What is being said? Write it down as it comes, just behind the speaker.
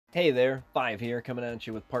Hey there, 5 here, coming at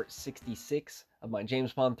you with part 66 of my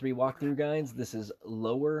James Pond 3 walkthrough guides. This is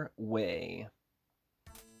Lower Whey.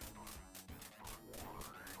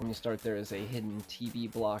 When you start, there is a hidden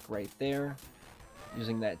TV block right there.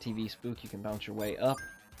 Using that TV spook, you can bounce your way up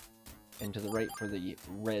and to the right for the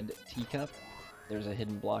red teacup. There's a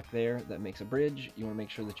hidden block there that makes a bridge. You want to make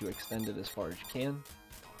sure that you extend it as far as you can.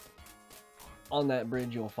 On that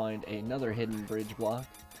bridge, you'll find another hidden bridge block.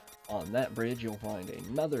 On that bridge, you'll find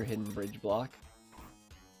another hidden bridge block.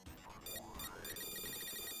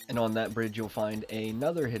 And on that bridge, you'll find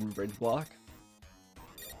another hidden bridge block.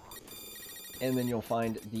 And then you'll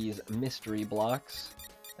find these mystery blocks,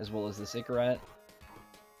 as well as the cigarette.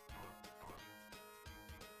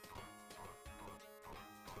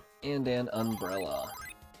 And an umbrella.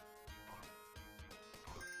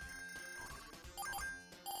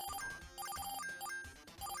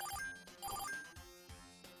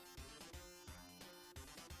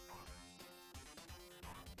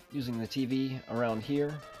 Using the TV around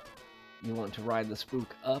here, you want to ride the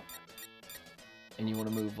spook up, and you want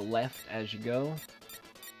to move left as you go.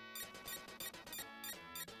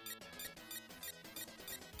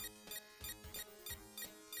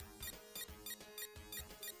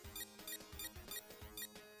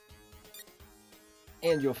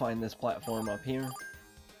 And you'll find this platform up here,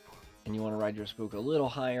 and you want to ride your spook a little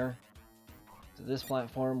higher to this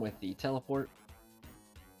platform with the teleport.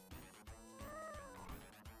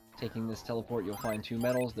 Taking this teleport, you'll find 2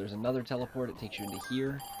 medals. There's another teleport, it takes you into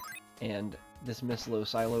here, and this Mislow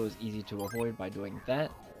silo is easy to avoid by doing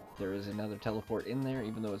that. There is another teleport in there,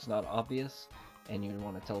 even though it's not obvious, and you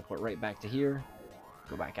want to teleport right back to here,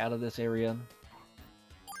 go back out of this area,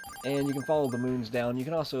 and you can follow the moons down. You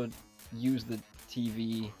can also use the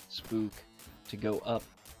TV spook to go up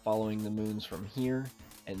following the moons from here,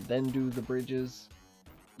 and then do the bridges.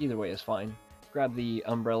 Either way is fine. Grab the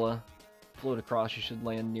umbrella, float across, you should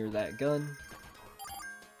land near that gun.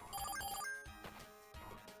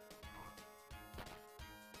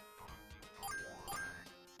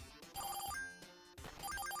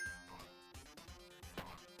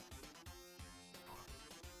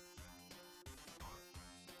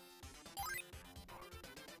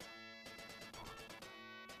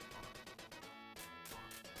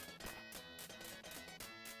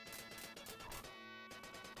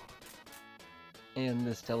 And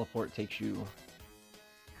this teleport takes you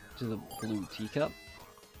to the blue teacup.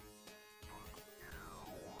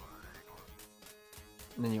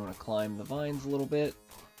 And then you want to climb the vines a little bit.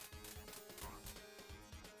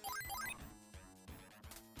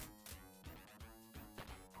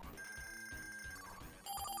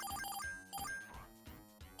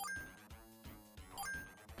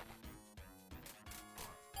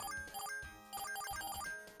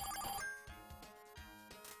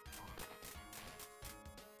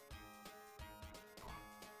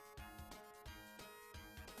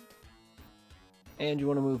 And you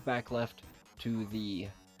want to move back left to the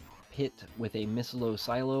pit with a Mislow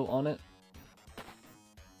silo on it.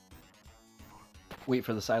 Wait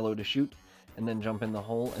for the silo to shoot, and then jump in the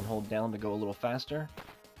hole and hold down to go a little faster.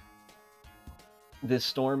 This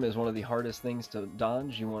storm is one of the hardest things to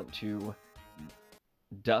dodge. You want to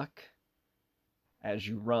duck as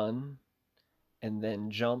you run, and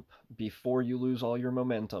then jump before you lose all your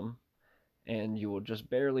momentum, and you will just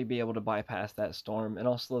barely be able to bypass that storm. And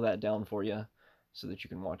I'll slow that down for you so that you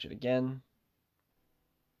can watch it again.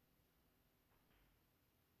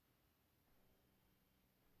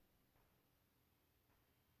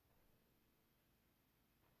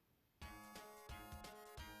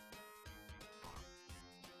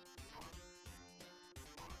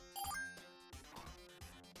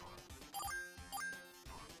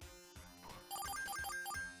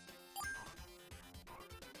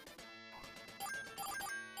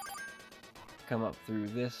 Come up through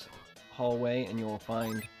this hallway and you will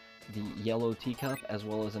find the yellow teacup as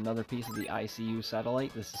well as another piece of the ICU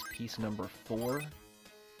satellite. This is piece number 4.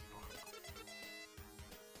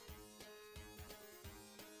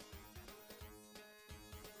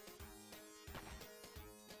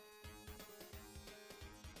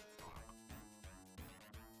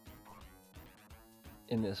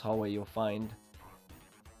 In this hallway you'll find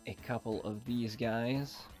a couple of these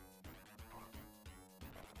guys.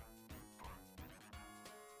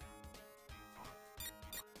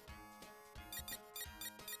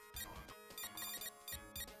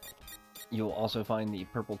 You'll also find the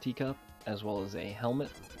purple teacup, as well as a helmet.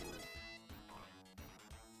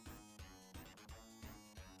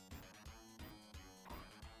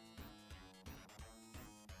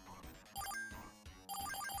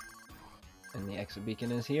 And the exit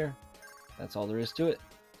beacon is here. That's all there is to it.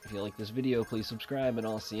 If If you like this video, please subscribe, and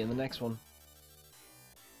I'll see you in the next one.